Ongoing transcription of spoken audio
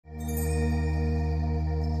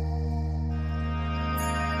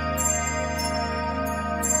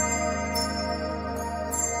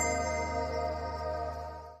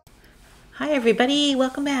Hi everybody,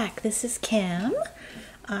 welcome back. This is Kim.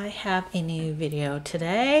 I have a new video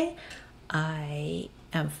today. I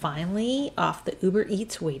am finally off the Uber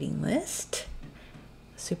Eats waiting list.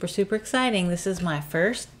 Super exciting. This is my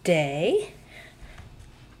first day.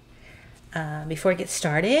 Before I get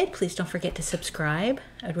started, please don't forget to subscribe.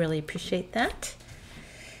 I'd really appreciate that.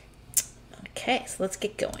 Okay, so let's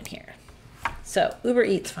get going here. So Uber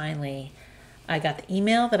Eats finally. I got the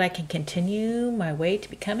email that I can continue my way to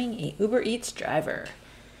becoming a Uber Eats driver.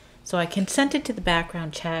 So I consented to the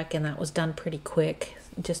background check, and that was done pretty quick,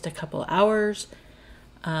 just a couple hours.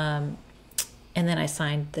 And then I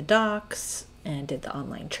signed the docs and did the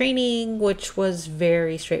online training, which was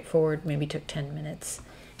very straightforward, maybe took 10 minutes.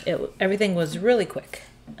 Everything was really quick,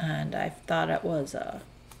 and I thought it was a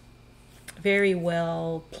very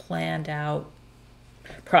well planned out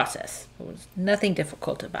process. There was nothing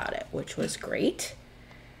difficult about it, which was great.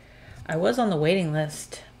 I was on the waiting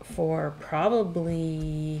list for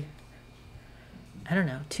probably, I don't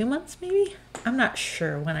know, 2 months maybe? I'm not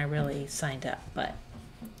sure when I really signed up, but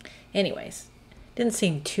anyways, didn't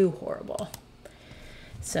seem too horrible.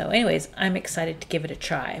 So anyways, I'm excited to give it a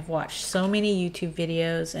try. I've watched so many YouTube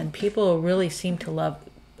videos, and people really seem to love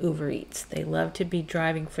Uber Eats. They love to be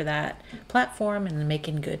driving for that platform and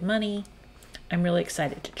making good money. I'm really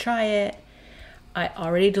excited to try it. I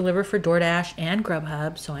already deliver for Doordash and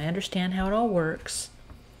Grubhub, so I understand how it all works.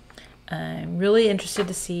 I'm really interested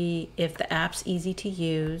to see if the app's easy to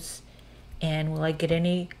use and will I get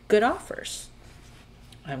any good offers.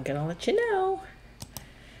 I'm gonna let you know.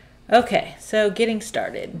 Okay, so getting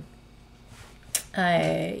started.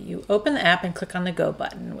 You open the app and click on the go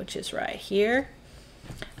button, which is right here.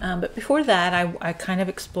 But before that, I kind of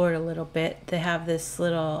explored a little bit. They have this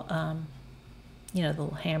little the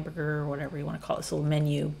little hamburger or whatever you want to call it, this little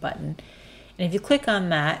menu button. And if you click on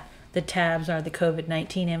that, the tabs are the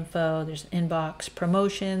COVID-19 info, there's inbox,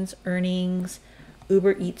 promotions, earnings,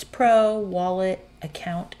 Uber Eats Pro, wallet,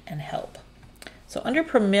 account, and help. So under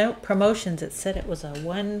promotions, it said it was a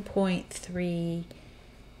 1.3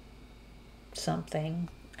 something.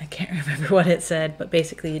 I can't remember what it said, but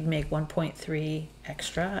basically you'd make 1.3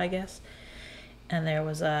 extra, I guess. And there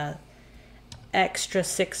was a extra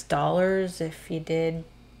 $6 if you did,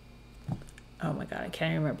 oh my god, I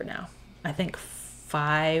can't remember now. I think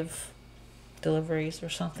 5 deliveries or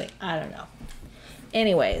something. I don't know.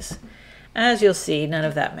 Anyways, as you'll see, none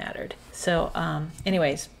of that mattered. So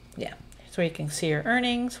anyways, yeah. So you can see your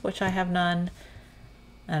earnings, which I have none.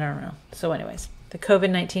 I don't know. So anyways, the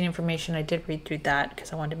COVID-19 information, I did read through that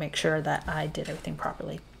because I wanted to make sure that I did everything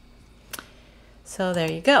properly. So there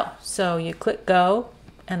you go. So you click go,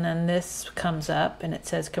 and then this comes up and it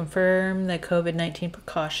says confirm the COVID-19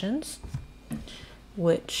 precautions,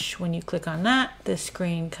 which when you click on that, this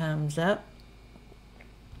screen comes up.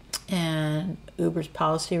 And Uber's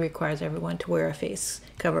policy requires everyone to wear a face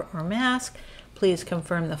cover or mask. Please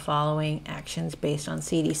confirm the following actions based on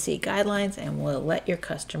CDC guidelines and we'll let your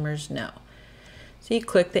customers know. So you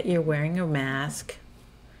click that you're wearing a mask.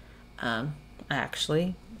 I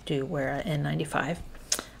actually do wear an N95.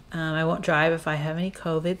 I won't drive if I have any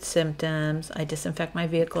COVID symptoms. I disinfect my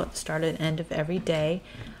vehicle at the start and end of every day.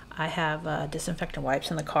 I have disinfectant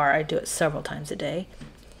wipes in the car. I do it several times a day.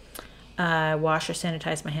 I wash or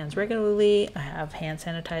sanitize my hands regularly. I have hand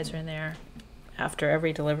sanitizer in there after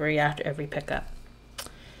every delivery, after every pickup.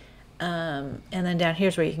 And then down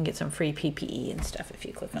here's where you can get some free PPE and stuff if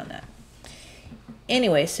you click on that.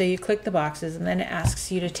 Anyway, so you click the boxes and then it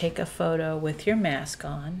asks you to take a photo with your mask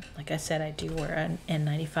on. Like I said, I do wear an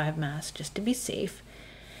N95 mask just to be safe.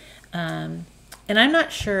 And I'm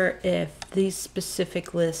not sure if the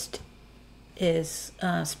specific list is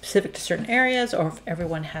specific to certain areas or if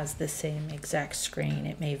everyone has the same exact screen.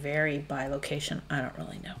 It may vary by location. I don't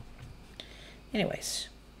really know. Anyways,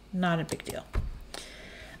 not a big deal.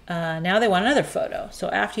 Now they want another photo. So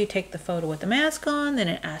after you take the photo with the mask on, then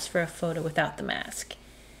it asks for a photo without the mask.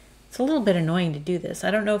 It's a little bit annoying to do this.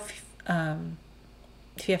 I don't know if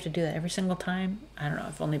you have to do that every single time. I don't know.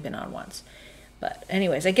 I've only been on once. But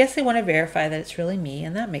anyways, I guess they want to verify that it's really me,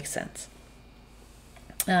 and that makes sense.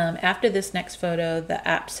 After this next photo, the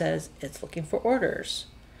app says it's looking for orders.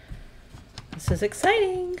 This is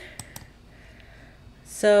exciting.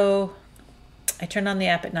 So I turned on the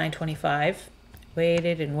app at 9:25.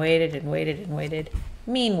 Waited and waited and waited and waited.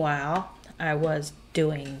 Meanwhile, I was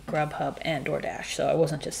doing Grubhub and Doordash, so I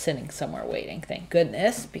wasn't just sitting somewhere waiting, thank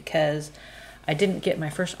goodness, because I didn't get my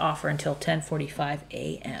first offer until 10:45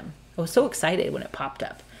 a.m. I was so excited when it popped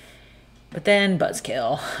up. But then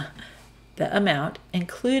buzzkill. The amount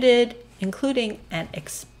including an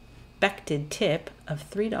expected tip of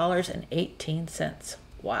 $3.18.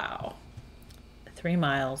 Wow. 3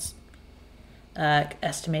 miles,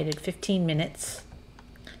 estimated 15 minutes,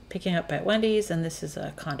 picking up at Wendy's, and this is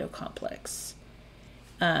a condo complex.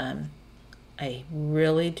 I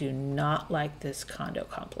really do not like this condo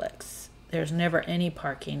complex. There's never any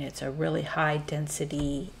parking. It's a really high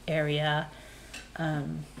density area.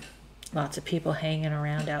 Lots of people hanging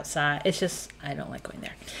around outside. It's just, I don't like going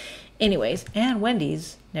there. Anyways, and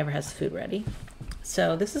Wendy's never has the food ready.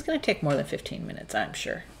 So this is going to take more than 15 minutes, I'm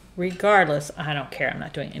sure. Regardless, I don't care. I'm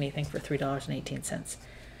not doing anything for $3.18.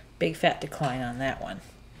 Big fat decline on that one.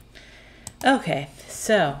 Okay,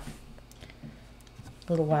 so a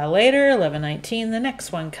little while later, 11:19, the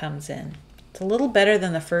next one comes in. It's a little better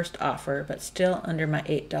than the first offer, but still under my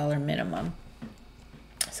 $8 minimum.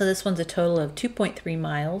 So this one's a total of 2.3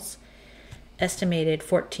 miles, estimated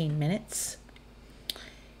 14 minutes.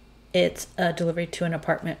 It's a delivery to an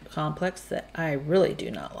apartment complex that I really do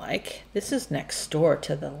not like. This is next door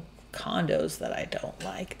to the condos that I don't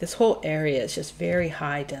like. This whole area is just very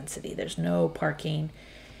high density. There's no parking.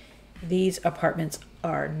 These apartments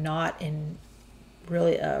are not in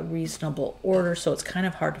really a reasonable order, so it's kind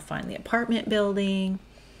of hard to find the apartment building.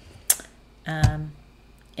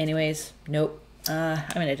 Anyways, nope. I'm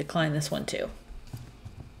going to decline this one too.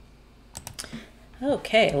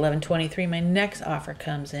 Okay, 11:23, my next offer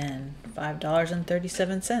comes in.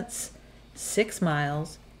 $5.37. 6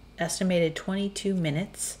 miles, estimated 22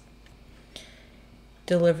 minutes.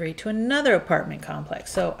 Delivery to another apartment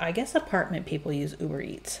complex. So I guess apartment people use Uber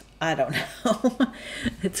Eats. I don't know.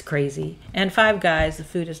 It's crazy. And Five Guys, the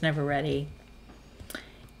food is never ready.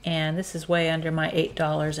 And this is way under my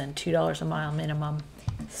 $8 and $2 a mile minimum.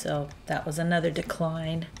 So that was another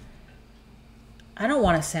decline. I don't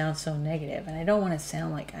want to sound so negative, and I don't want to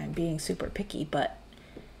sound like I'm being super picky, but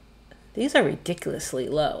these are ridiculously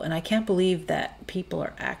low, and I can't believe that people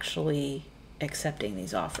are actually accepting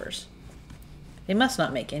these offers. They must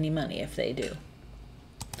not make any money if they do.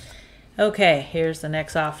 Okay, here's the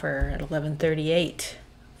next offer at 11:38,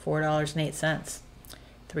 $4.08,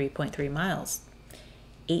 3.3 miles,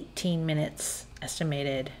 18 minutes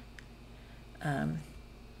estimated.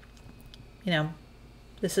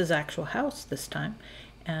 This is actual house this time,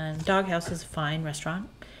 and Doghouse is a fine restaurant,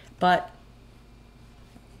 but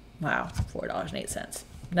wow, $4.08.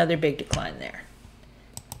 Another big decline there.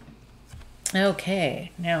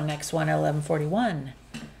 Okay, now next one at 11:41.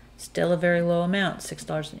 Still a very low amount,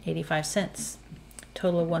 $6.85.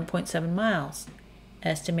 Total of 1.7 miles.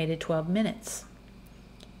 Estimated 12 minutes.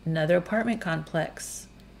 Another apartment complex.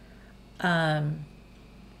 I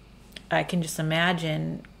can just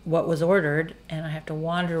imagine what was ordered, and I have to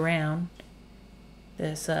wander around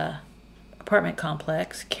this apartment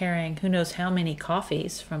complex carrying who knows how many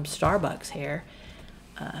coffees from Starbucks here.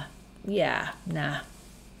 Yeah, nah,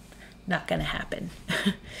 not gonna happen.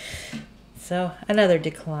 So another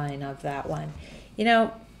decline of that one.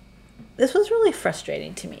 This was really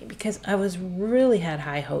frustrating to me because I really had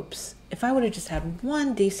high hopes. If I would have just had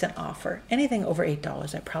one decent offer, anything over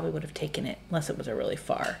 $8, I probably would have taken it, unless it was a really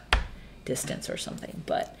far distance or something.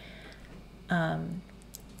 But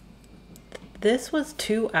this was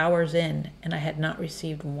 2 hours in, and I had not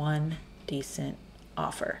received one decent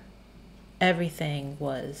offer. Everything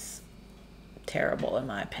was terrible, in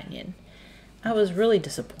my opinion. I was really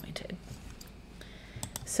disappointed.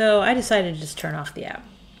 So I decided to just turn off the app.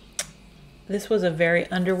 This was a very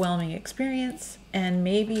underwhelming experience, and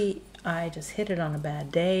maybe I just hit it on a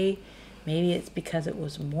bad day. Maybe it's because it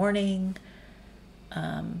was morning.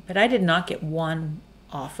 But I did not get one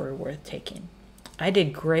offer worth taking. I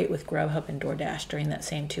did great with Grubhub and Doordash during that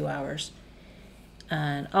same 2 hours.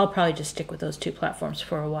 And I'll probably just stick with those two platforms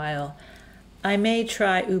for a while. I may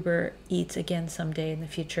try Uber Eats again someday in the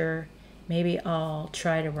future. Maybe I'll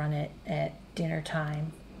try to run it at dinner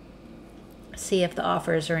time. See if the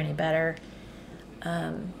offers are any better.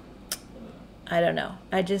 I don't know.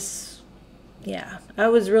 I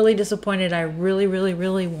was really disappointed. I really, really,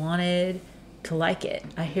 really wanted to like it.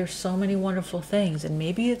 I hear so many wonderful things, and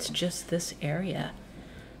maybe it's just this area.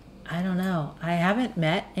 I don't know. I haven't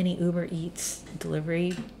met any Uber Eats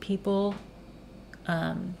delivery people.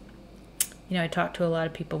 I talk to a lot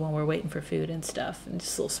of people when we're waiting for food and stuff, and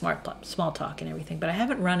just a little small talk and everything, but I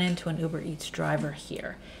haven't run into an Uber Eats driver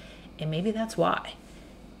here, and maybe that's why.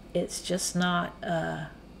 It's just not a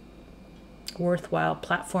worthwhile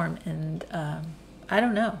platform, and I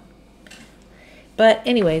don't know. But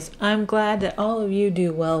anyways, I'm glad that all of you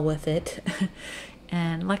do well with it.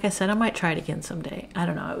 And like I said, I might try it again someday. I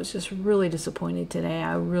don't know. I was just really disappointed today.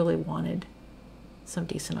 I really wanted some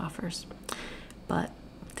decent offers, but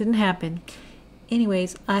didn't happen.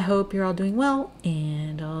 Anyways, I hope you're all doing well,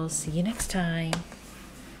 and I'll see you next time.